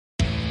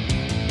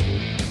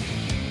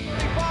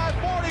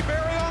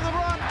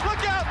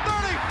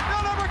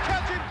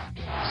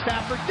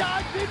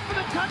dives in for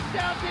the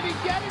touchdown. Did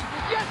he get it?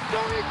 Yes,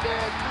 sir, he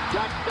did.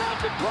 Touchdown,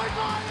 Detroit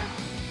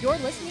Lions. You're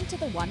listening to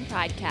the One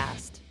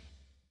Pridecast.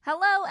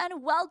 Hello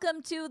and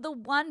welcome to the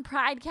One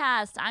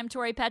Pridecast. I'm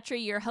Tori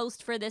Petrie, your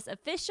host for this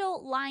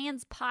official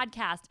Lions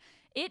podcast.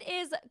 It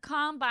is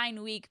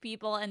Combine Week,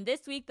 people, and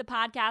this week the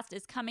podcast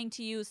is coming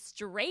to you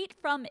straight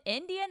from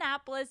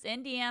Indianapolis,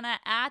 Indiana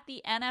at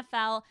the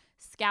NFL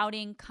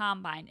Scouting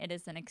Combine. It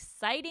is an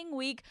exciting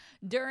week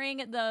during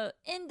the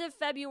end of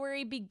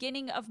February,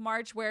 beginning of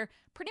March, where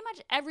pretty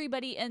much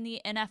everybody in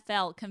the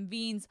NFL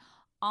convenes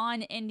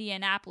on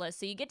Indianapolis.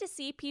 So you get to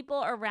see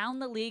people around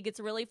the league. It's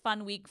a really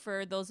fun week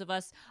for those of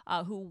us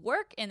who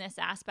work in this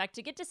aspect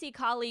to get to see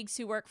colleagues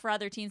who work for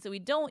other teams that we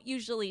don't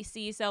usually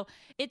see. So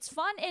it's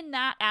fun in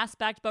that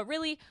aspect, but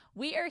really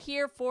we are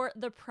here for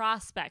the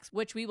prospects,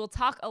 which we will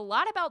talk a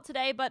lot about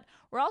today, but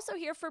we're also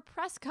here for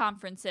press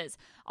conferences.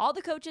 All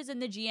the coaches and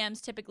the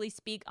GMs typically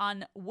speak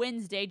on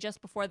Wednesday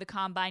just before the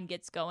combine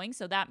gets going.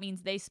 So that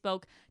means they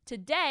spoke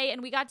today,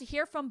 and we got to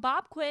hear from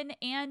Bob Quinn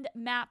and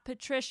Matt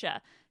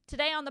Patricia.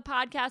 Today on the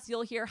podcast,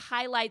 you'll hear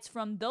highlights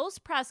from those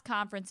press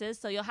conferences,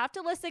 so you'll have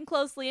to listen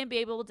closely and be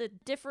able to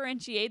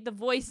differentiate the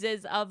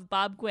voices of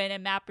Bob Quinn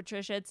and Matt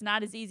Patricia. It's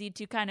not as easy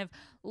to kind of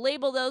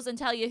label those and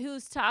tell you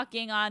who's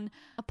talking on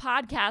a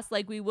podcast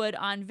like we would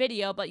on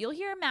video, but you'll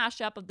hear a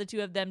mashup of the two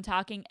of them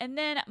talking. And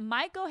then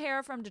Mike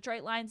O'Hara from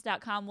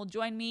DetroitLions.com will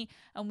join me,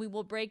 and we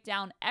will break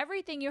down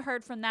everything you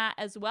heard from that,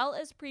 as well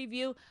as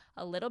preview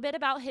a little bit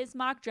about his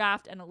mock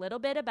draft and a little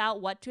bit about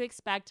what to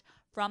expect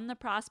from the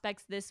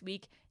prospects this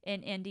week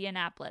in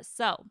Indianapolis.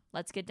 So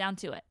let's get down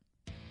to it.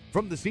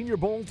 From the Senior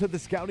Bowl to the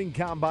Scouting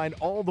Combine,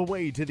 all the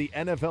way to the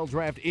NFL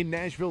Draft in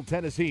Nashville,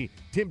 Tennessee,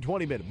 Tim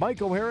Twentyman,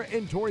 Mike O'Hara,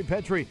 and Tori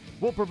Petrie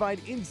will provide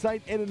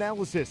insight and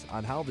analysis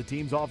on how the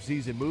team's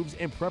offseason moves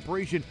and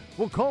preparation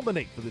will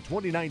culminate for the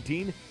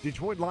 2019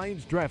 Detroit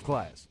Lions draft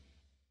class.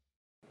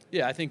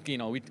 Yeah, I think,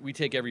 we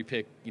take every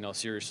pick,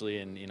 seriously.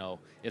 And,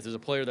 if there's a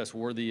player that's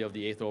worthy of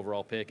the 8th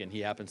overall pick and he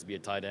happens to be a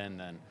tight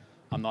end, then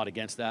I'm not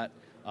against that.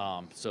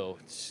 So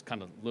it's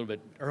kind of a little bit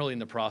early in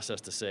the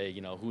process to say,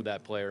 who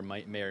that player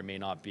may or may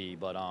not be.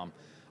 But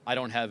I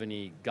don't have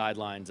any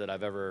guidelines that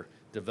I've ever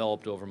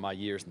developed over my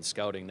years in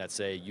scouting that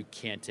say you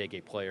can't take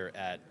a player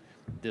at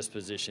this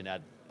position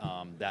at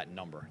that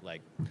number.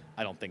 Like,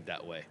 I don't think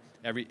that way.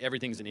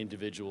 Everything's an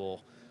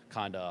individual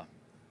kind of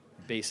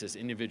basis,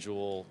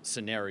 individual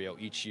scenario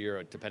each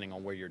year, depending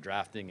on where you're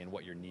drafting and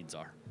what your needs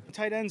are.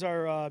 Tight ends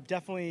are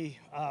definitely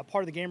part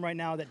of the game right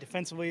now that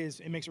defensively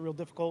it makes it real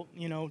difficult,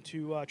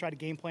 to try to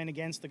game plan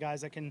against. The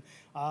guys that can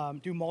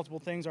do multiple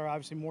things are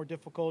obviously more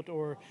difficult,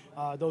 or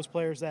those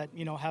players that,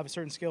 have a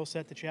certain skill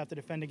set that you have to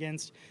defend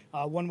against.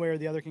 One way or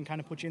the other can kind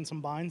of put you in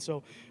some bind.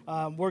 So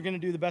we're going to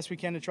do the best we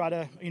can to try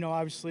to,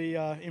 obviously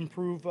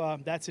improve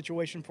that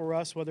situation for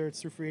us, whether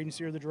it's through free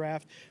agency or the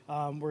draft.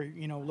 We're,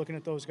 looking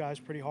at those guys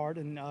pretty hard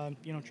and,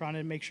 trying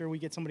to make sure we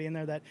get somebody in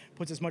there that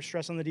puts as much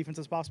stress on the defense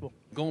as possible.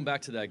 Going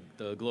back to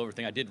the Glover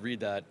thing, I did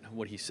read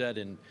what he said,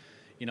 and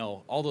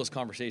all those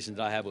conversations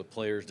that I have with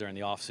players during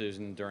the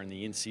offseason, during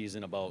the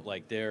in-season about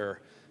like their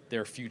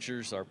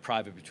futures are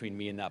private between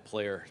me and that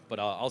player. But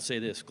I'll say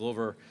this: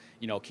 Glover,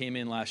 came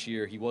in last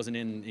year. He wasn't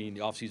in the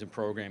offseason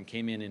program.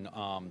 Came in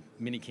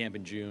mini camp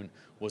in June.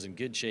 Was in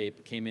good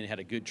shape. Came in, had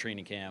a good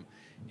training camp.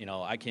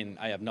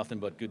 I have nothing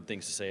but good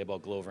things to say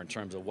about Glover in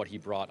terms of what he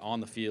brought on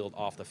the field,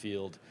 off the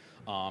field.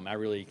 I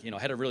really,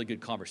 had a really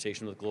good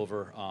conversation with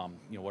Glover.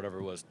 Whatever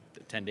it was,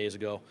 10 days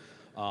ago.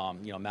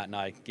 Matt and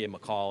I gave him a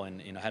call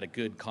and had a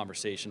good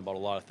conversation about a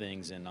lot of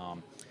things. And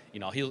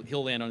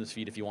he'll land on his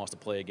feet if he wants to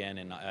play again.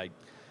 And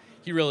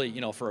he really,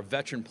 for a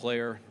veteran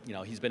player,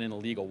 he's been in the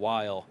league a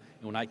while.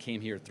 And when I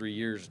came here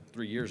 3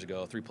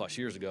 plus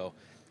years ago,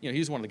 he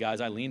was one of the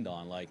guys I leaned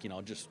on.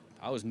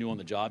 I was new on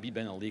the job. He'd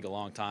been in the league a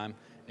long time.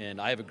 And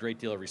I have a great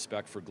deal of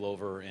respect for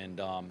Glover and,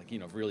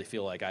 really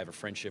feel like I have a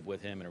friendship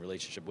with him and a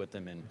relationship with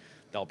him, and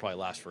that'll probably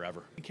last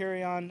forever.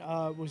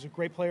 Kerryon was a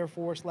great player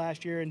for us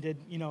last year and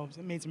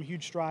made some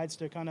huge strides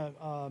to kind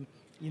of,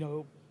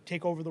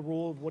 take over the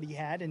role of what he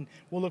had, and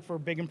we'll look for a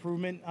big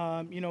improvement,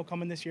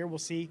 coming this year. We'll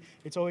see.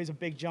 It's always a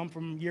big jump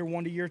from year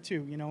one to year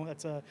two.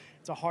 It's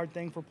a hard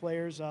thing for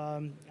players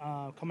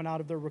coming out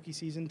of their rookie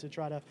season to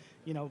try to,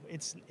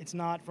 it's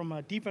not from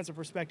a defensive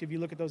perspective. You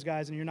look at those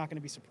guys and you're not going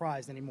to be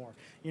surprised anymore.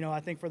 I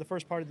think for the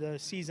first part of the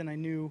season, I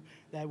knew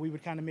that we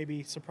would kind of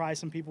maybe surprise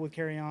some people with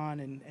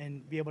Kerryon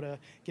and be able to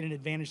get an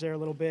advantage there a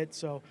little bit.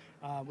 So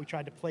we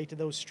tried to play to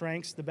those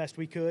strengths the best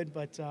we could.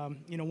 But,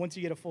 once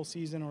you get a full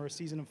season or a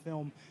season of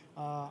film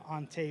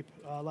on tape,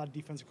 a lot of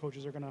defensive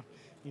coaches are going to,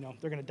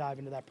 they're going to dive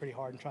into that pretty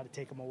hard and try to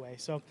take them away.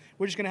 So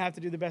we're just going to have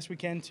to do the best we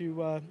can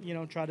to,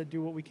 try to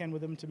do what we can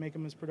with them to make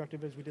them as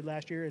productive as we did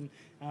last year. And,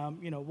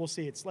 we'll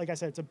see. It's like I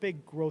said, it's a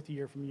big growth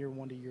year from year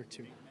one to year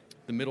two.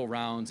 The middle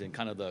rounds and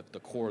kind of the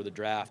core of the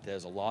draft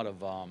has a lot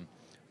of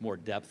more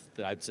depth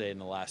that I'd say in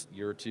the last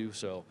year or two.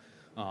 So,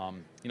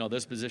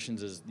 those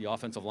positions is the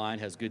offensive line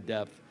has good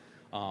depth.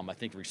 I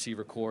think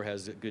receiver core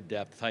has good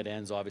depth. Tight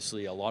ends,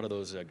 obviously, a lot of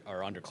those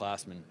are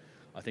underclassmen.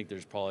 I think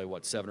there's probably,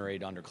 7 or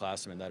 8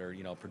 underclassmen that are,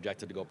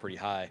 projected to go pretty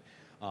high.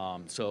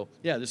 So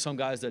yeah, there's some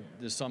guys that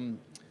there's some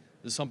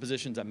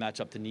positions that match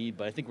up to need,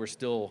 but I think we're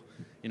still,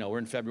 we're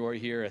in February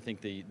here. I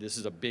think this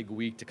is a big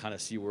week to kind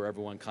of see where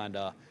everyone kind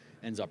of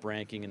ends up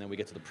ranking, and then we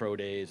get to the pro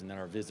days and then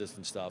our visits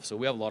and stuff. So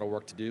we have a lot of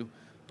work to do,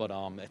 but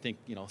I think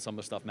some of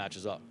the stuff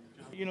matches up.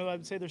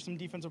 I'd say there's some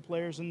defensive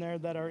players in there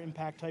that are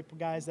impact type of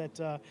guys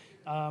that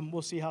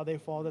we'll see how they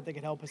fall, that they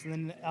could help us. And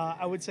then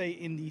I would say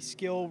in the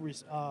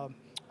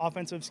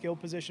offensive skill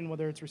position,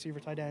 whether it's receiver,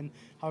 tight end,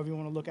 however you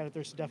want to look at it,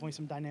 there's definitely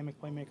some dynamic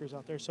playmakers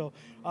out there. So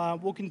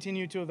we'll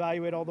continue to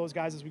evaluate all those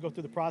guys as we go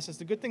through the process.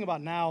 The good thing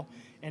about now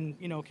and,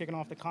 kicking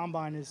off the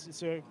combine is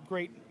it's a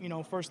great,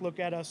 first look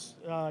at us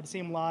to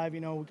see them live. We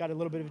got a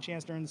little bit of a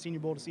chance during the Senior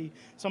Bowl to see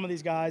some of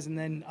these guys. And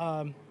then,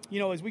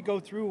 as we go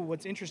through,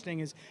 what's interesting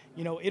is,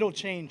 it'll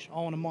change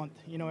all in a month.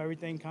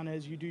 Everything kind of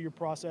as you do your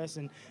process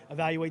and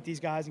evaluate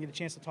these guys and get a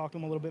chance to talk to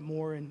them a little bit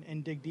more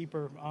and dig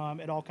deeper,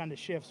 it all kind of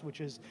shifts,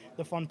 which is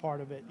the fun part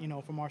of it,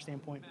 from our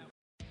standpoint.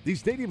 The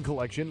Stadium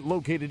Collection,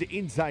 located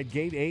inside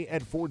Gate A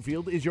at Ford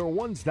Field, is your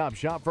one-stop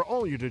shop for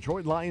all your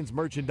Detroit Lions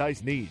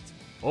merchandise needs.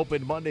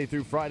 Open Monday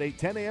through Friday,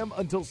 10 a.m.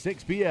 until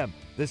 6 p.m.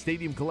 The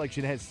Stadium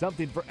Collection has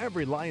something for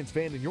every Lions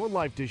fan in your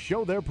life to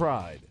show their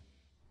pride.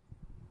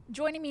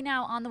 Joining me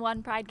now on the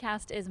One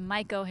Pridecast is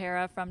Mike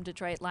O'Hara from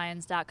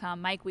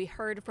DetroitLions.com. Mike, we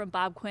heard from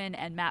Bob Quinn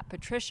and Matt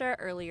Patricia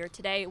earlier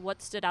today.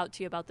 What stood out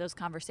to you about those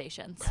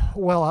conversations?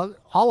 Well,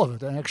 all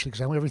of it, actually,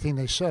 because everything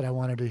they said I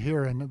wanted to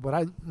hear. And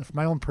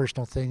my own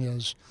personal thing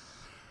is,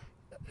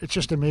 it's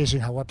just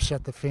amazing how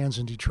upset the fans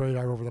in Detroit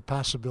are over the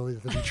possibility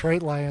that the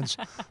Detroit Lions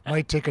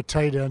might take a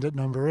tight end at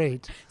number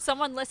 8.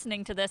 Someone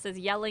listening to this is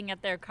yelling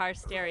at their car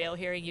stereo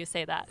hearing you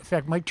say that. In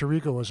fact, Mike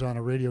Tirico was on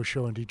a radio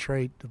show in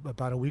Detroit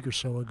about a week or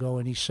so ago,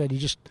 and he said he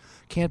just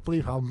can't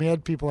believe how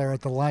mad people are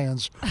at the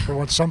Lions for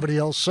what somebody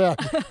else said.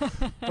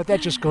 But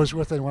that just goes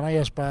with it. When I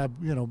asked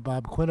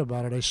Bob Quinn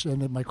about it, I said,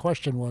 and my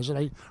question was,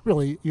 and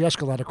you ask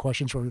a lot of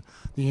questions where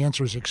the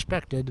answer is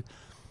expected.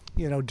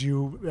 Do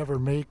you ever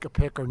make a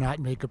pick or not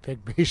make a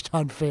pick based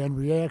on fan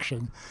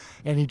reaction?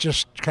 And he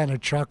just kind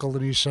of chuckled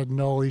and he said,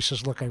 no. He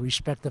says, look, I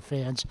respect the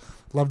fans,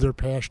 love their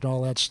passion,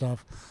 all that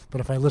stuff. But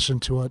if I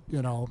listen to it,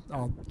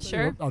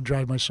 I'll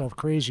drive myself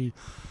crazy.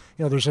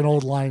 There's an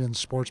old line in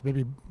sports,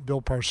 maybe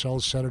Bill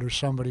Parcells said it or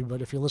somebody,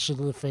 but if you listen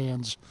to the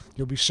fans,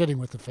 you'll be sitting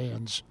with the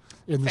fans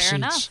in the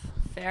seats.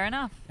 Fair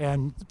enough.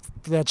 And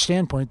from that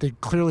standpoint, they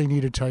clearly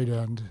need a tight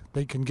end.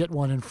 They can get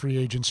one in free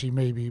agency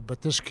maybe,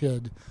 but this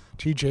kid,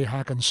 T.J.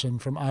 Hockenson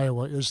from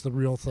Iowa, is the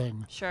real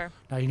thing. Sure.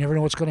 Now, you never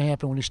know what's going to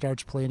happen when he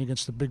starts playing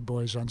against the big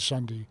boys on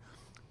Sunday.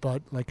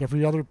 But like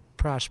every other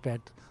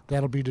prospect,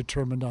 that'll be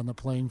determined on the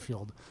playing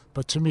field.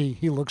 But to me,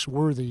 he looks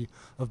worthy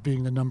of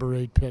being the number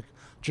 8 pick.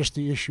 Just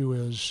the issue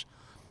is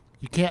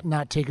you can't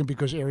not take him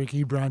because Eric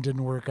Ebron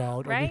didn't work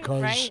out.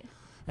 Right.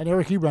 And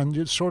Eric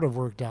Ebron sort of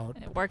worked out.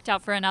 It worked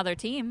out for another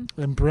team.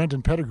 And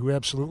Brandon Pettigrew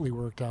absolutely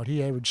worked out.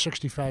 He averaged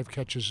 65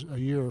 catches a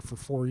year for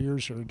 4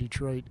 years here in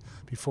Detroit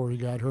before he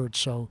got hurt.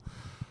 So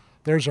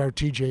there's our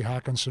T.J.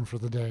 Hockenson for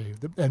the day.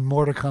 And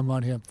more to come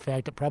on him. In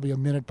fact, probably a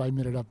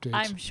minute-by-minute update.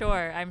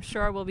 I'm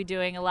sure we'll be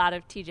doing a lot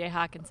of T.J.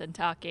 Hockenson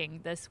talking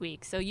this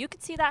week. So you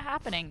could see that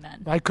happening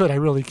then. I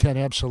really can,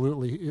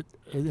 absolutely.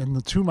 In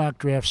the 2 mock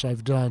drafts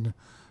I've done,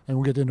 and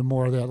we'll get into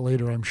more of that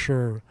later, I'm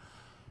sure,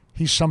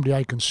 he's somebody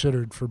I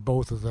considered for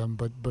both of them,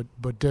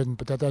 but didn't.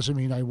 But that doesn't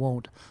mean I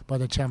won't by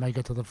the time I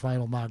get to the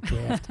final mock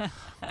draft,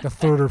 the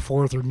 3rd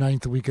or 4th or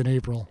 9th week in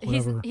April,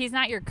 whatever. He's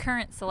not your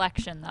current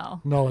selection,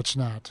 though. No, it's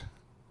not.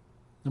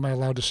 Am I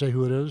allowed to say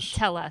who it is?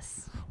 Tell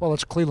us. Well,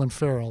 it's Cleveland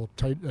Farrell,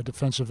 a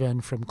defensive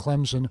end from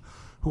Clemson,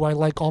 who I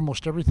like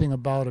almost everything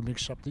about him,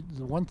 except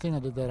the one thing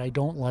that I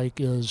don't like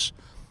is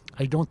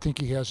I don't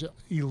think he has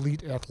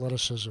elite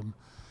athleticism.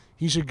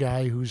 He's a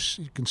guy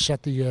he can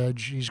set the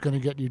edge. He's going to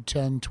get you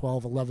 10,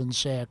 12, 11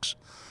 sacks,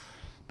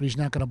 but he's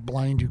not going to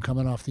blind you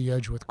coming off the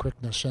edge with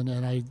quickness,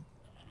 and I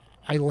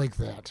like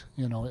that.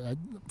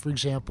 For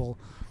example,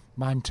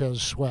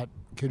 Montez Sweat,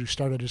 kid who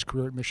started his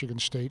career at Michigan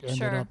State,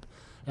 ended up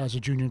as a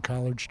junior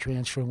college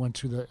transfer and went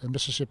to the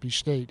Mississippi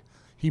State.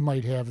 He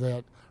might have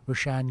that.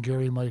 Rashawn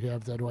Gary might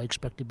have that, who I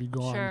expect to be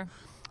gone. Sure.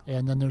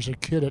 And then there's a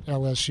kid at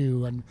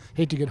LSU, and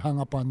hate to get hung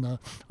up on the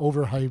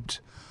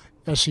overhyped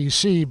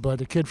SEC, but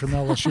a kid from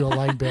LSU, a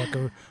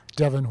linebacker,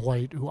 Devin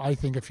White, who I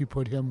think if you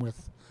put him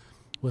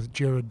with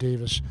Jared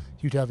Davis,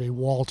 you'd have a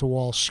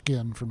wall-to-wall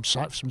skin from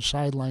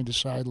sideline to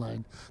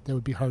sideline that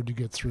would be hard to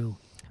get through.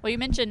 Well, you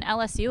mentioned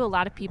LSU. A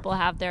lot of people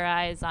have their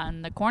eyes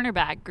on the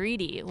cornerback,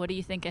 Greedy. What do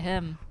you think of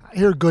him? I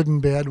hear good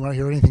and bad. When I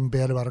hear anything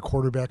bad about a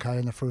quarterback high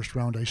in the first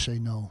round, I say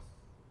no.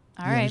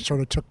 All right. He sort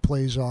of took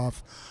plays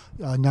off,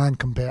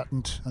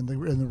 non-combatant in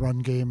the run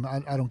game.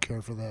 I don't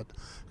care for that,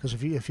 because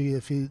if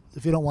you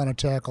don't want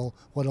to tackle,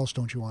 what else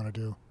don't you want to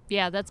do?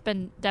 Yeah, that's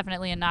been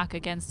definitely a knock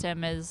against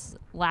him, is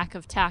lack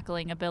of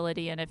tackling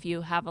ability. And if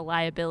you have a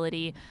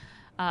liability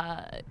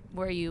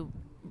where you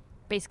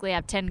basically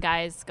have 10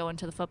 guys going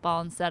to the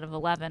football instead of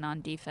 11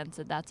 on defense,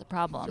 and that's a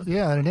problem.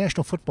 Yeah, in a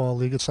National Football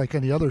League, it's like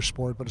any other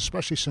sport, but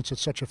especially since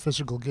it's such a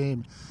physical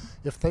game,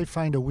 if they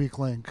find a weak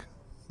link,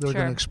 they're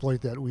going to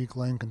exploit that weak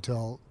link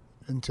until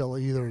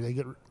either they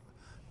get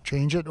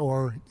change it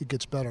or it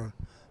gets better.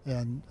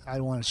 And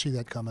I want to see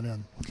that coming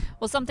in.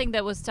 Well, something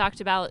that was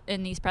talked about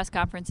in these press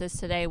conferences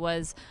today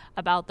was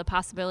about the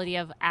possibility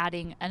of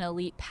adding an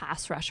elite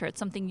pass rusher. It's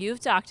something you've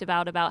talked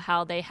about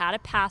how they had a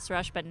pass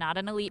rush, but not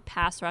an elite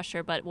pass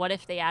rusher. But what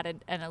if they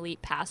added an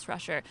elite pass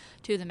rusher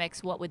to the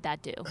mix? What would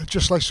that do?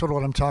 Just like sort of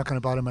what I'm talking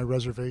about in my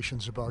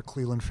reservations about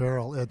Clelin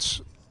Ferrell. It's,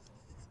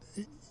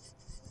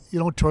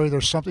 Tori,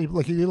 there's something,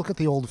 like you look at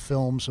the old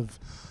films of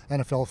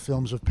NFL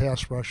films of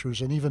pass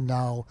rushers, and even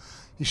now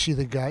you see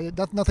the guy,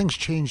 nothing's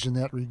changed in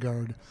that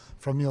regard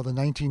from, the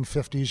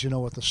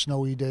 1950s, with the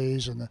snowy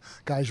days and the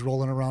guys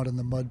rolling around in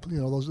the mud,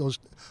 those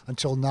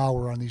until now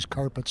we're on these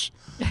carpets.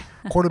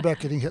 Quarterback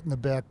getting hit in the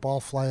back, ball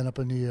flying up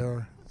in the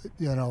air,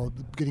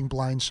 getting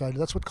blindsided.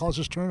 That's what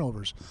causes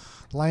turnovers.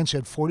 The Lions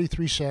had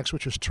 43 sacks,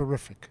 which is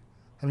terrific.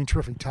 I mean,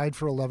 terrific. Tied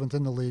for 11th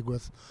in the league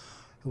with,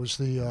 it was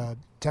the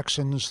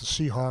Texans, the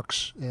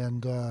Seahawks,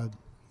 and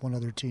one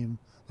other team.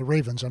 The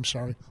Ravens,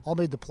 all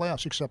made the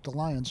playoffs except the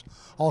Lions.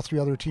 All three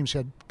other teams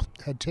had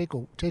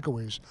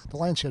takeaways. The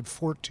Lions had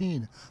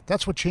 14.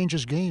 That's what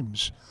changes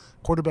games.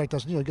 Quarterback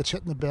doesn't, gets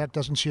hit in the back,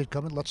 doesn't see it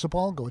coming, lets the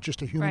ball go. It's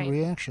just a human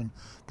reaction.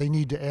 They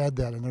need to add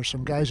that, and there's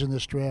some guys in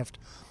this draft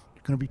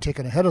going to be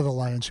taken ahead of the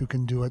Lions who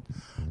can do it.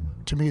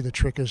 To me, the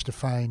trick is to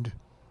find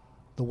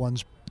the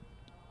ones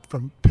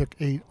from pick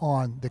 8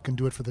 on that can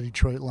do it for the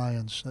Detroit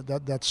Lions.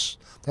 That's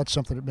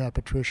something that Matt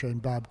Patricia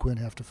and Bob Quinn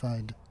have to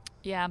find.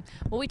 Yeah.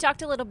 Well, we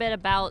talked a little bit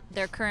about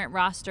their current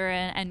roster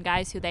and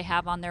guys who they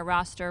have on their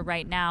roster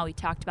right now. We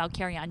talked about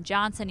Kerryon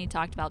Johnson. He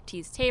talked about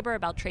Teez Tabor,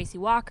 about Tracy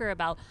Walker,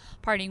 about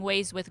parting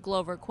ways with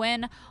Glover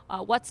Quinn.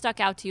 What stuck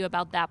out to you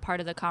about that part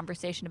of the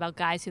conversation about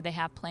guys who they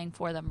have playing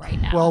for them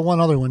right now? Well, one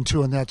other one,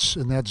 too, and that's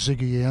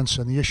Ziggy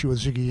Ansah. The issue with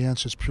Ziggy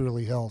Ansah is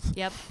purely health.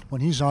 Yep. When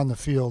he's on the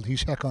field,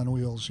 he's heck on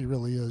wheels. He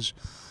really is.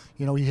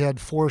 He had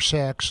 4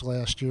 sacks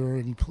last year,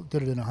 and he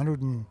did it in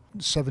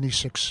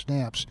 176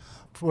 snaps.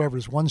 For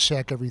average, 1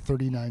 sack every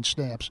 39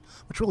 snaps,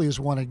 which really is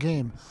 1 a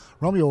game.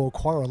 Romeo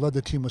Okwara led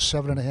the team with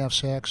 7.5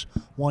 sacks,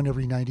 1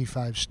 every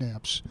 95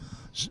 snaps.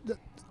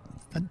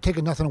 And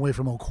taking nothing away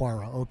from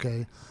Okwara,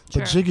 okay?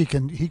 But Sure. Ziggy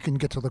can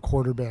get to the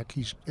quarterback.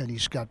 He's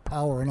got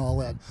power and all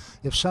that.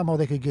 If somehow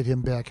they could get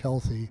him back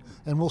healthy,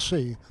 and we'll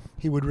see,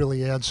 he would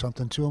really add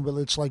something to him. But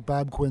it's like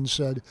Bob Quinn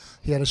said,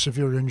 he had a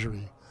severe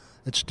injury.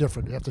 It's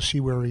different. You have to see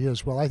where he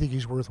is. Well, I think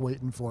he's worth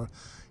waiting for,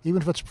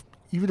 even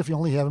if you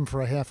only have him for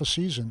a half a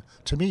season.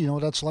 To me,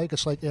 what that's like?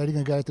 It's like adding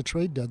a guy at the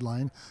trade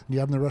deadline, and you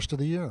have him the rest of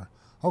the year.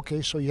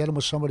 Okay, so you had him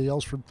with somebody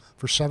else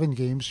for 7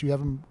 games. You have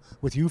him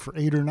with you for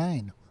 8 or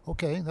 9.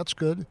 Okay, that's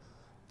good.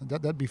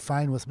 That'd be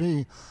fine with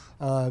me.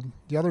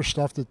 The other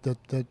stuff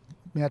that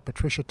Matt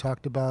Patricia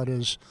talked about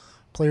is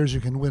players who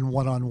can win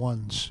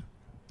one-on-ones.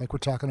 Like we're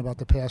talking about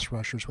the pass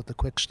rushers with the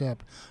quick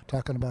step,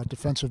 talking about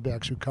defensive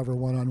backs who cover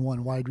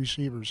one-on-one, wide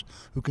receivers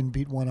who can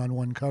beat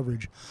one-on-one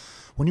coverage.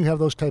 When you have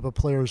those type of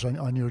players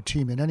on your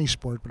team in any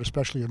sport, but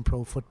especially in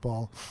pro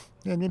football,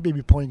 and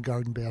maybe point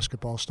guard in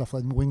basketball, stuff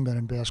like wingmen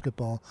in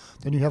basketball,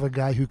 then you have a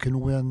guy who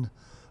can win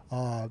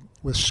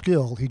with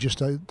skill. He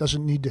just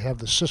doesn't need to have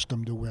the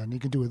system to win. He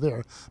can do it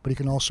there, but he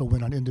can also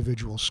win on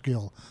individual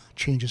skill.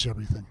 Changes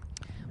everything.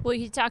 Well,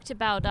 you talked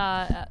about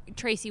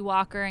Tracy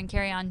Walker and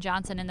Kerryon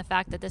Johnson and the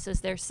fact that this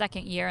is their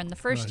second year. And the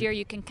first year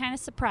you can kind of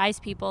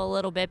surprise people a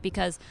little bit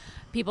because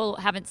people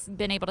haven't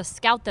been able to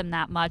scout them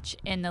that much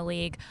in the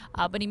league.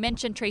 But he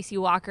mentioned Tracy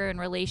Walker in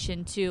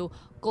relation to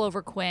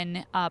Glover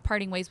Quinn,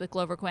 parting ways with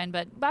Glover Quinn.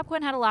 But Bob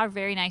Quinn had a lot of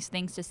very nice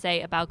things to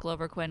say about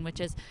Glover Quinn, which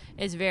is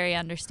very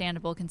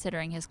understandable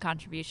considering his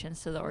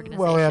contributions to the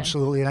organization. Well,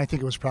 absolutely. And I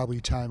think it was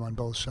probably time on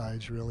both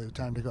sides, really.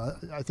 Time to go.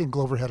 I think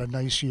Glover had a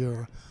nice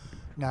year.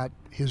 Not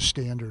his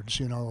standards,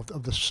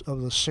 of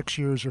the 6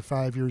 years or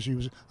 5 years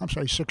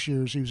 6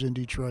 years he was in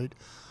Detroit.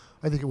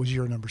 I think it was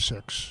year number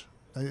 6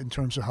 in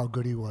terms of how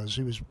good he was.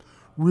 He was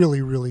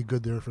really, really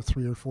good there for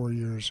 3 or 4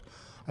 years.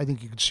 I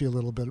think you could see a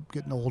little bit of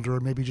getting older,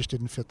 maybe just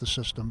didn't fit the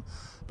system.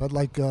 But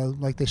like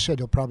they said,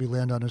 he'll probably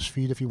land on his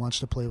feet if he wants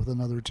to play with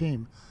another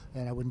team.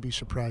 And I wouldn't be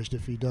surprised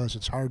if he does.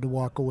 It's hard to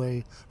walk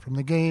away from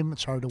the game.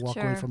 It's hard to walk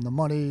away from the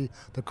money,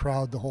 the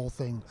crowd, the whole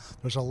thing.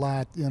 There's a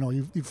lot.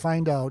 You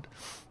find out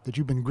that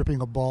you've been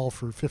gripping a ball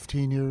for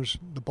 15 years.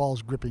 The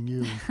ball's gripping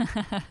you.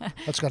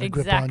 That's got a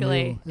grip on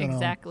you.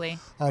 Exactly.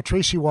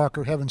 Tracy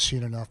Walker, haven't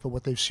seen enough, but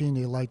what they've seen,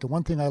 they liked. The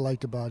one thing I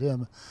liked about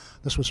him,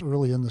 this was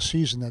early in the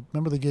season,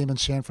 remember the game in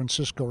San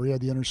Francisco where he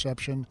had the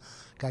interception,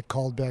 got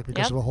called back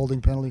because of a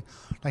holding penalty?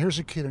 Now here's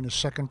a kid in his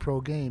second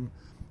pro game.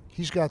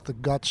 He's got the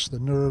guts, the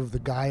nerve, the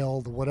guile,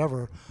 the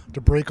whatever,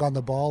 to break on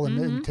the ball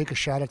and take a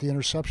shot at the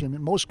interception. I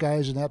mean, most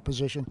guys in that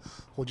position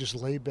will just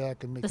lay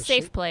back and make the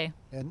safe play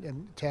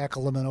and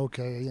tackle them. And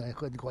I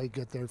couldn't quite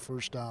get there,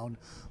 first down.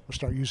 We'll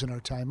start using our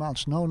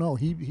timeouts. No,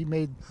 he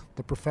made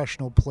the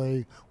professional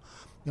play.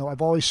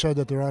 I've always said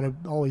that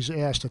always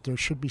asked that there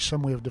should be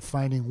some way of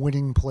defining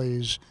winning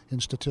plays in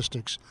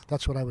statistics.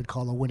 That's what I would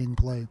call a winning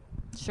play.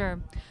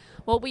 Sure.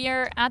 Well, we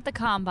are at the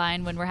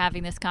Combine when we're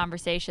having this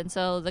conversation,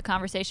 so the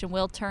conversation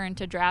will turn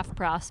to draft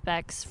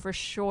prospects for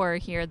sure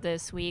here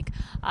this week.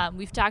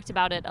 We've talked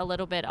about it a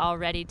little bit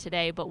already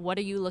today, but what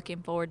are you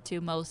looking forward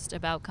to most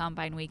about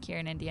Combine Week here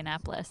in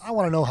Indianapolis? I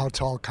want to know how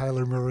tall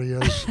Kyler Murray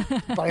is,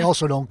 but I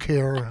also don't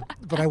care,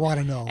 but I want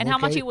to know. And how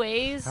much he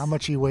weighs? How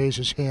much he weighs,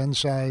 his hand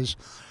size.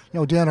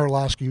 Dan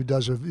Orlovsky, who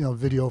does a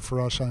video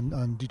for us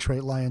on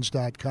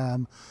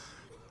DetroitLions.com,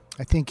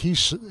 I think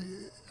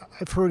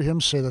I've heard him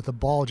say that the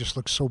ball just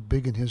looks so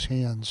big in his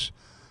hands.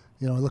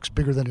 It looks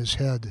bigger than his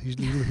head.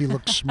 He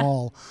looks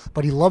small,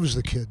 but he loves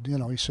the kid.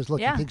 He says, look,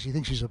 he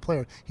thinks he's a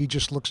player. He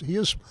just looks. He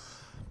is.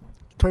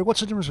 Tori,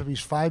 what's the difference if he's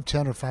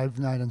 5'10" or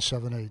 5'9" and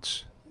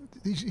 7/8"?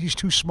 He's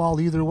too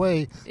small either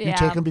way. Yeah. You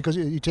take him because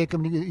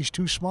he's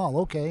too small.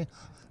 Okay,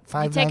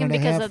 5'9" You take him and a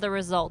because half. of the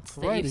results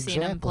that you've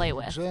seen him play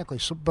with. Exactly.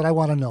 So, but I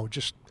want to know,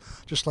 just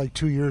like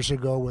 2 years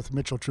ago with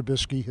Mitchell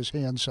Trubisky, his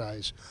hand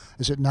size,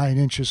 is it 9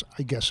 inches?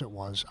 I guess it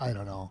was. I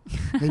don't know.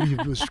 Maybe he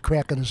was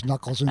cracking his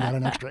knuckles and got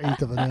an extra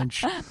eighth of an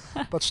inch.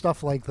 But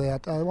stuff like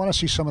that. I want to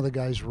see some of the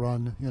guys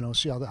run.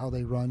 See how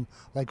they run.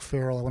 Like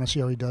Farrell, I want to see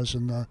how he does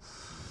in the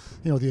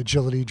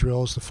agility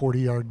drills, the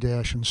 40-yard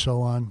dash, and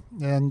so on.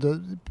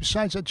 And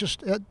besides that,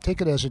 just take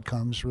it as it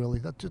comes,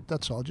 really.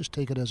 That's all. Just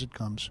take it as it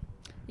comes.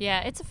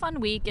 Yeah, it's a fun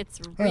week. It's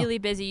really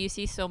busy. You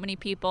see so many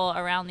people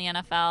around the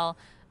NFL.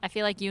 I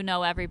feel like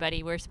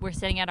everybody. We're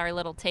sitting at our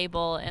little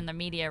table in the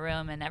media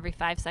room, and every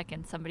 5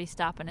 seconds somebody's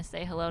stopping to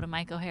say hello to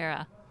Mike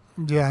O'Hara.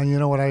 Yeah, and you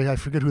know what? I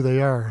forget who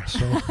they are.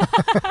 So.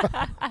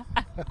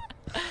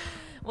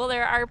 Well,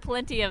 there are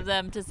plenty of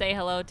them to say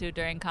hello to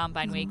during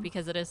Combine Week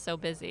because it is so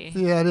busy.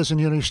 Yeah, it is,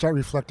 and you start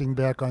reflecting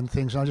back on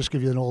things. I'll just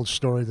give you an old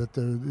story that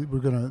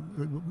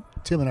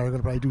Tim and I are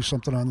gonna probably do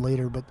something on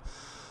later. But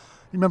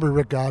you remember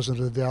Rick Gosselin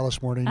of the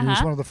Dallas Morning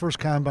News? One of the first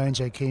combines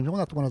I came to, well,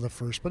 not one of the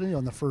first, but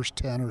in the first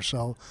 10 or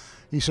so,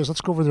 he says,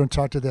 "Let's go over there and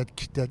talk to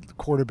that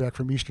quarterback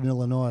from Eastern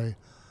Illinois."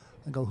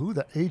 I go, "Who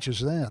the H is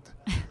that?"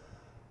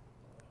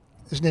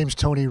 His name's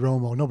Tony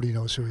Romo. Nobody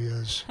knows who he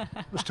is.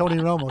 It was Tony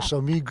Romo. So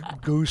me,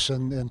 Goose,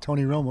 and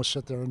Tony Romo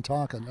sit there and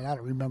talking, and I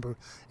don't remember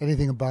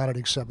anything about it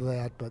except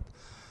that. But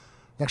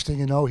next thing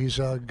you know, he's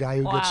a guy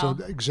who gets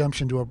an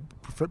exemption to a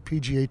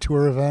PGA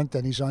Tour event,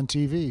 and he's on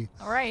TV.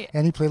 All right.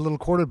 And he played a little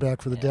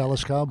quarterback for the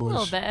Dallas Cowboys. A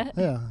little bit.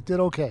 Yeah, did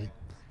okay.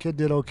 Kid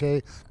did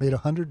okay. Made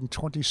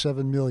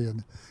 $127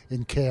 million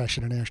in cash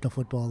in the National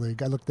Football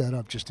League. I looked that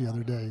up just the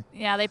other day.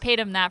 Yeah, they paid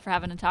him that for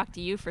having to talk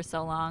to you for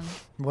so long.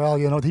 Well,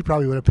 he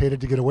probably would have paid it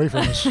to get away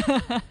from us.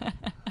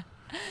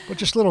 But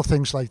just little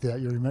things like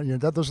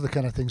that. Those are the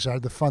kind of things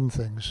the fun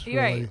things.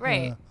 Really.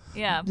 Right.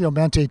 Yeah.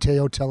 Manti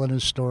Te'o telling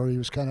his story. He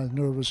was kind of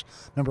nervous.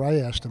 Remember, I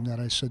asked him that.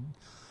 I said,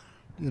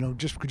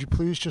 could you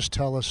please just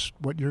tell us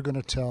what you're going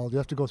to tell? You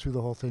have to go through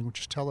the whole thing.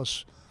 Just tell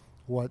us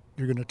what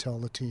you're going to tell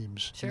the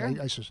teams. Sure.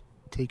 I said,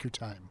 take your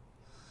time.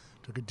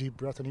 Took a deep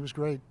breath, and he was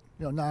great.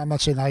 No, I'm not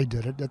saying I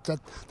did it.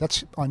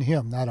 That's on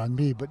him, not on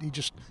me. But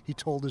he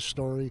told his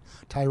story.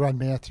 Tyrann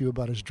Mathieu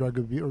about his drug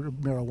abuse or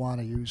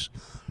marijuana use.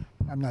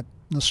 I'm not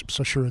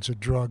so sure it's a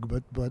drug,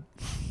 but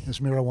his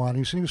marijuana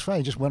use. And he was fine.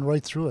 He just went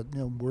right through it,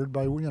 word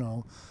by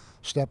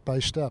step by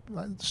step.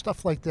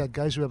 Stuff like that.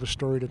 Guys who have a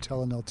story to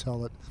tell, and they'll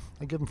tell it.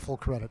 I give them full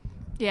credit.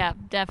 Yeah,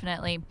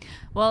 definitely.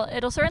 Well,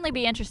 it'll certainly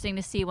be interesting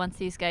to see once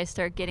these guys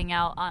start getting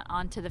out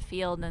onto the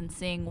field and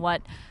seeing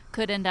what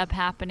could end up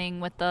happening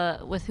with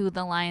who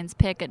the Lions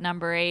pick at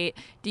number 8.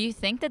 Do you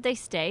think that they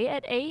stay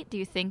at 8? Do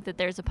you think that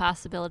there's a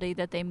possibility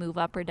that they move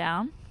up or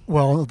down?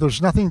 Well,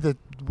 there's nothing that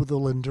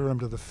will endure them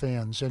to the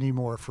fans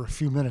anymore for a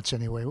few minutes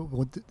anyway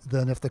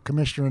than if the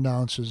commissioner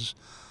announces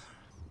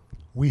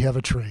we have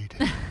a trade.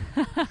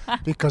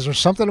 Because there's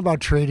something about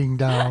trading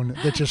down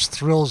that just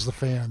thrills the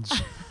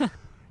fans.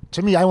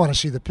 To me, I want to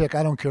see the pick.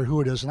 I don't care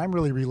who it is, and I'm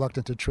really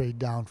reluctant to trade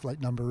down for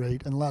number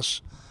 8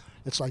 unless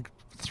it's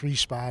 3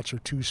 spots or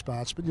 2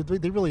 spots. But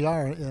they really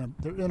are.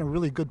 They're in a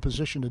really good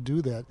position to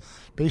do that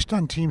based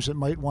on teams that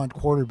might want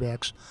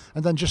quarterbacks,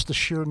 and then just the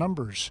sheer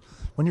numbers.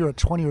 When you're at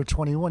 20 or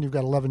 21, you've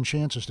got 11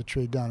 chances to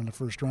trade down in the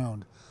first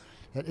round.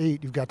 At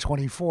 8, you've got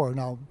 24.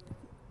 Now,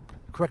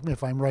 correct me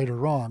if I'm right or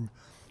wrong,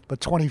 but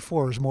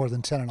 24 is more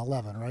than 10 and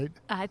 11, right?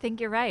 I think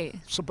you're right.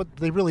 So, but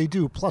they really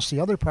do. Plus, the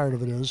other part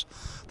of it is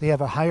they have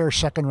a higher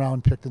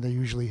second-round pick than they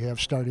usually have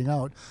starting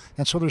out.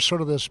 And so there's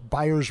sort of this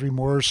buyer's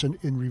remorse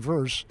in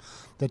reverse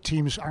that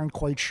teams aren't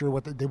quite sure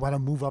what they want to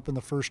move up in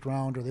the first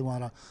round, or they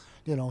want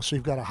to, so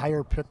you've got a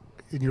higher pick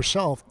in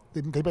yourself.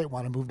 They might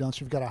want to move down,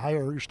 so you've got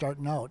you're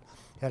starting out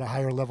at a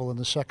higher level in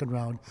the second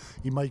round.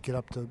 You might get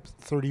up to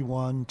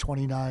 31,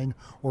 29,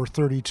 or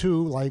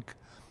 32, like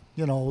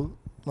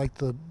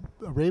the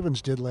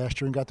Ravens did last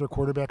year and got their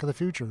quarterback of the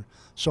future.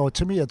 So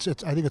to me, I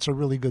think it's a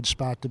really good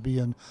spot to be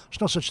in.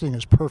 There's no such thing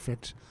as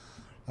perfect,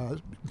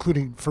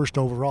 including first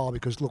overall,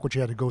 because look what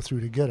you had to go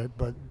through to get it.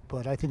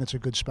 But I think it's a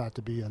good spot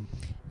to be in.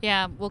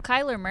 Yeah, well,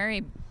 Kyler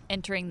Murray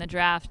entering the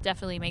draft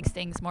definitely makes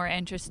things more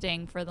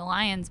interesting for the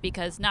Lions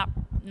because not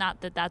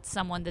Not that that's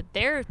someone that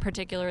they're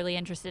particularly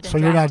interested in So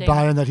drafting. you're not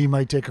buying that he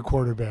might take a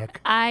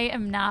quarterback? I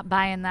am not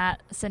buying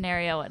that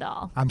scenario at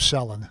all. I'm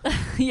selling.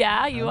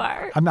 Yeah, you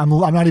are. I'm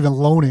not even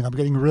loaning. I'm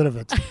getting rid of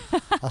it.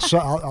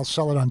 I'll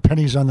sell it on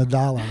pennies on the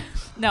dollar.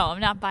 No,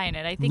 I'm not buying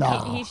it. I think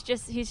No. he's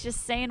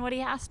just saying what he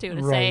has to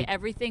say Right.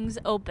 everything's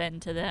open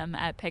to them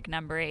at pick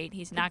number 8.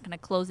 He's not going to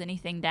close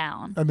anything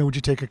down. I mean, would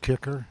you take a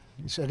kicker?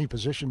 He's any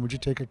position. Would you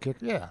take a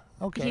kicker? Yeah.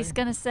 Okay. He's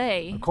going to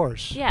say, Of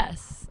course.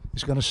 yes.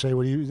 He's going to say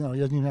what he doesn't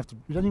even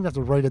have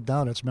to write it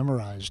down. It's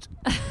memorized.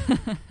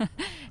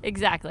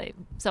 Exactly.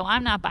 So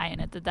I'm not buying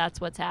it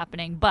that's what's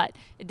happening, but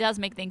it does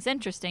make things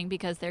interesting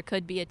because there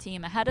could be a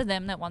team ahead of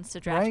them that wants to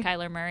draft Right.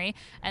 Kyler Murray,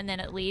 and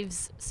then it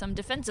leaves some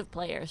defensive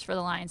players for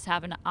the Lions to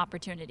have an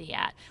opportunity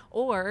at.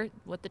 Or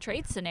with the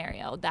trade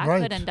scenario, that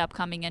Right. could end up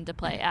coming into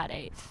play at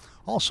 8.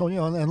 Also,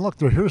 and look,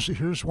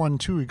 here's one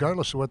too.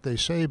 Regardless of what they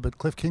say, but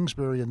Cliff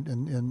Kingsbury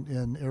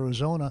in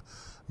Arizona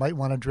might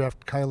want to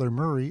draft Kyler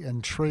Murray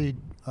and trade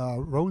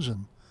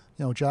Rosen.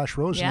 Josh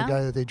Rosen, Yeah. the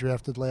guy that they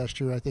drafted last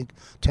year, I think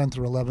 10th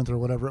or 11th or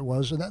whatever it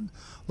was. And then,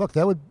 look,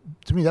 that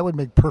would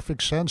make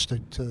perfect sense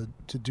to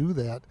do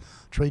that.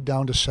 Trade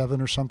down to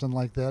 7 or something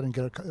like that and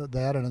get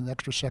that and an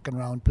extra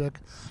second-round pick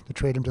to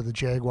trade him to the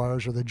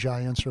Jaguars or the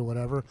Giants or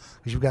whatever.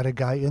 Because you've got a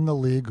guy in the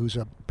league who's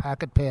a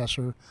pocket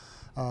passer.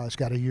 He's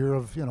got a year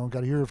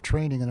of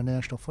training in the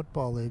National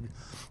Football League.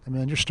 I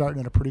mean, you're starting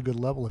at a pretty good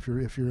level if you're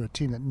a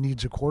team that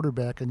needs a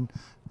quarterback and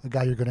a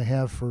guy you're going to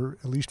have for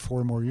at least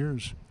 4 more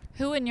years.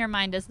 Who in your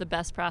mind is the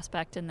best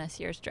prospect in this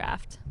year's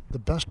draft? The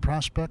best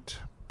prospect?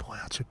 Boy,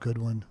 that's a good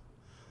one.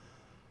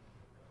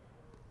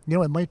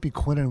 It might be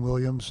Quinnen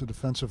Williams, the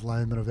defensive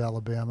lineman of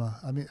Alabama.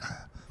 I mean,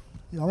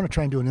 I want to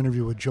try and do an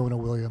interview with Jonah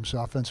Williams,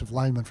 the offensive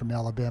lineman from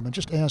Alabama, and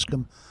just ask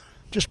him,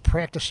 just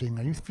practicing,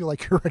 and you feel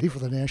like you're ready for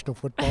the National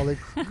Football League.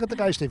 Look at the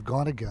guys they've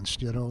gone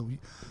against,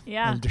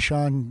 Yeah. And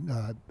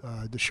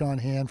Deshaun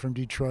Hand from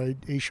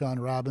Detroit, Ashawn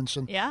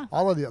Robinson. Yeah.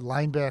 All of the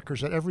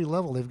linebackers at every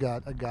level, they've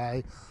got a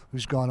guy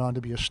who's gone on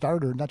to be a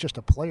starter, not just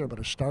a player, but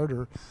a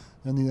starter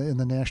in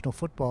the National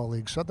Football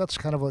League. So that's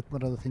kind of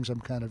one of the things I'm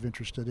kind of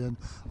interested in.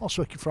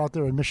 Also, for out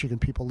there in Michigan,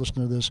 people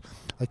listening to this,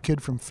 a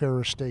kid from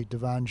Ferris State,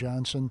 Devon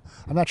Johnson.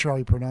 I'm not sure how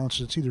he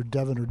pronounces it. It's either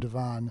Devon or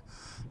Devon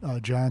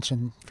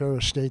Johnson.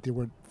 Ferris State, they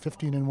were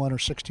 15-1 or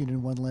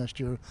 16-1 last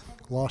year,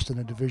 lost in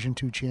a Division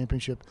II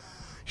championship.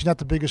 He's not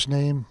the biggest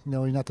name,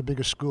 he's not the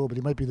biggest school, but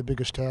he might be the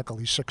biggest tackle.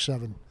 He's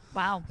 6'7".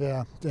 Wow.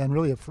 Yeah, and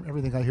really, from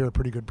everything I hear, a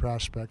pretty good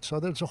prospect. So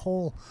there's a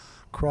whole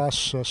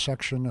cross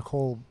section, a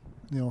whole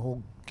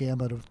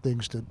gamut of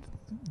things that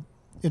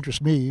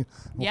interest me.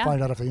 We'll Yeah.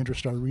 find out if they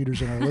interest our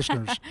readers and our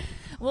listeners.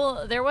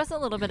 Well, there was a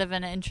little bit of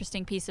an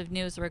interesting piece of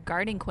news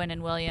regarding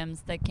Quinnen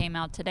Williams that came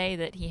out today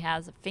that he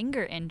has a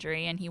finger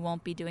injury and he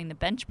won't be doing the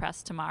bench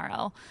press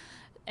tomorrow.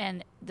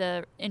 And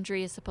the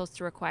injury is supposed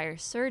to require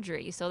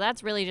surgery. So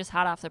that's really just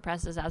hot off the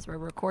presses as we're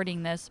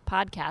recording this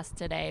podcast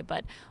today.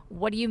 But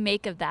what do you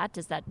make of that?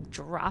 Does that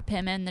drop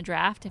him in the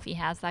draft if he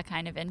has that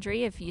kind of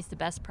injury? If he's the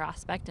best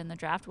prospect in the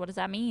draft, what does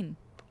that mean?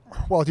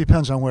 Well, it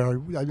depends on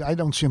where. I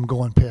don't see him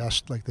going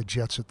past like the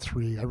Jets at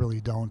 3. I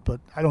really don't.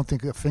 But I don't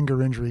think a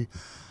finger injury.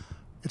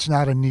 It's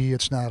not a knee.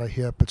 It's not a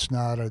hip. It's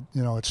not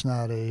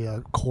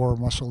a core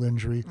muscle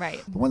injury.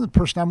 Right. The one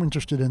person I'm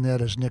interested in that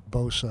is Nick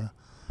Bosa.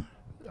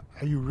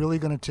 Are you really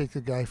going to take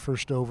the guy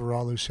first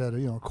overall who's had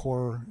a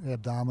core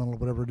abdominal,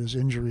 whatever it is,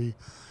 injury?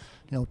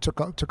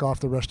 Took off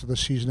the rest of the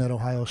season at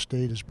Ohio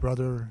State. His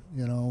brother,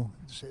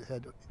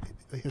 had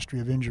a history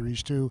of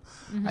injuries too.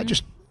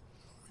 Mm-hmm.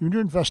 When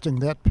you're investing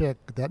that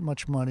pick, that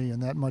much money,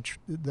 and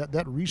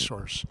that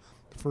resource,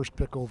 the first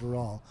pick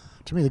overall,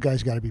 to me the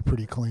guy's got to be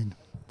pretty clean.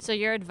 So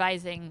you're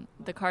advising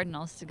the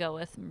Cardinals to go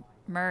with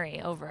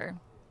Murray over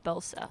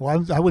Bosa.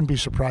 Well, I wouldn't be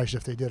surprised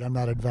if they did. I'm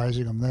not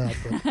advising them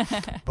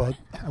that, but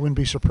I wouldn't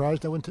be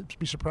surprised. I wouldn't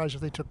be surprised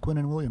if they took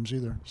Quinnen Williams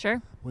either.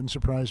 Sure. Wouldn't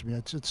surprise me.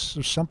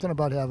 There's something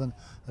about having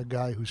a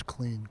guy who's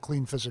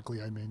clean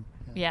physically, I mean.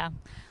 Yeah.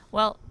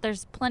 Well,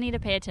 there's plenty to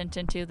pay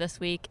attention to this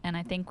week, and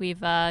I think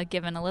we've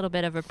given a little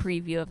bit of a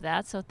preview of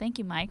that. So thank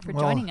you, Mike, for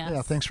joining us.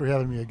 Yeah, thanks for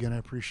having me again. I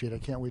appreciate it. I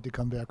can't wait to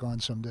come back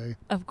on someday.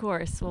 Of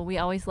course. Well, we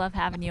always love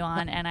having you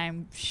on, and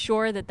I'm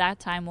sure that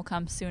time will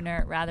come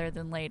sooner rather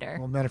than later.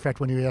 Well, matter of fact,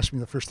 when you asked me,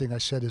 the first thing I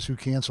said is, who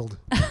canceled?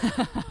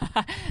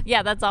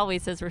 Yeah, that's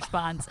always his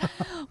response.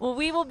 Well,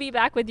 we will be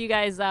back with you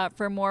guys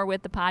for more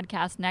with the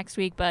podcast next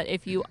week. But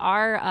if you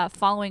are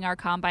following our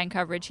Combine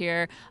coverage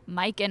here,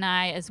 Mike and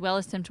I, as well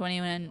as Tim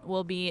 21,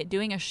 will be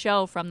doing a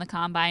show from the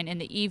Combine in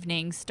the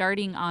evening,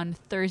 starting on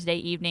Thursday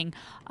evening,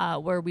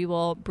 where we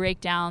will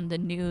break down the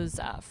news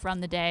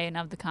from the day and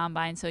of the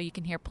Combine. So you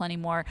can hear plenty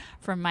more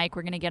from Mike.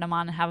 We're going to get him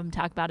on and have him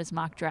talk about his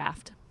mock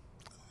draft.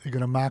 You're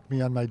going to mock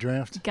me on my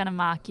draft? Going to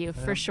mock you,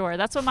 for sure.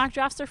 That's what mock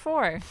drafts are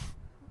for.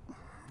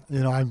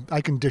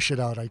 I can dish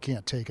it out. I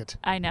can't take it.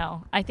 I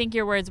know. I think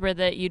your words were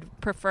that you'd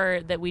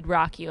prefer that we'd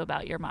rock you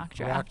about your mock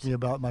draft. Rock me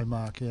about my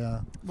mock, yeah.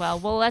 Well,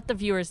 we'll let the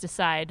viewers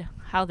decide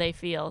how they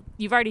feel.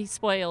 You've already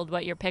spoiled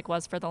what your pick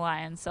was for the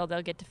Lions, so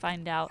they'll get to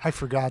find out. I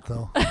forgot,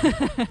 though.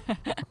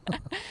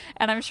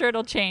 And I'm sure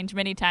it'll change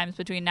many times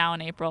between now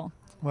and April.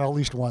 Well, at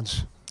least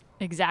once.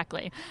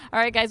 Exactly. All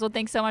right, guys. Well,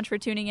 thanks so much for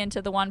tuning in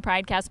to the One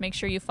Pridecast. Make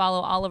sure you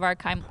follow all of our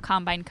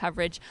combine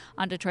coverage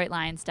on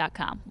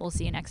DetroitLions.com. We'll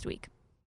see you next week.